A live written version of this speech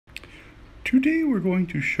Today we're going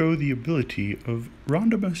to show the ability of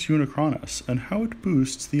Rodimus Unicronus and how it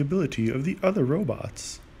boosts the ability of the other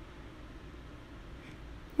robots.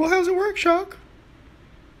 Well, how's it work, Shock?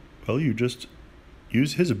 Well, you just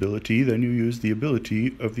use his ability, then you use the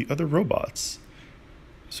ability of the other robots.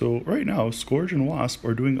 So right now, Scourge and Wasp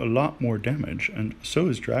are doing a lot more damage, and so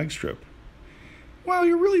is Dragstrip. Wow,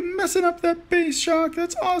 you're really messing up that base, Shock.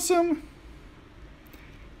 That's awesome.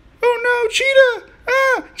 Oh no, Cheetah!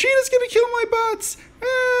 Ah! Cheetah's gonna kill my bots!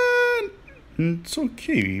 Ah! It's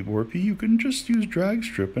okay, Warpy. You can just use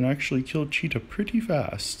Dragstrip and actually kill Cheetah pretty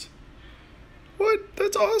fast. What?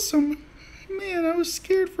 That's awesome! Man, I was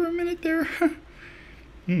scared for a minute there.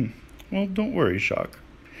 Well, don't worry, Shock.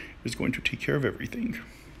 It's going to take care of everything.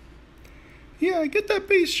 Yeah, get that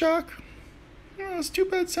base, Shock. Oh, it's too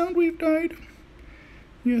bad Soundwave died.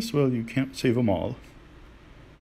 Yes, well, you can't save them all.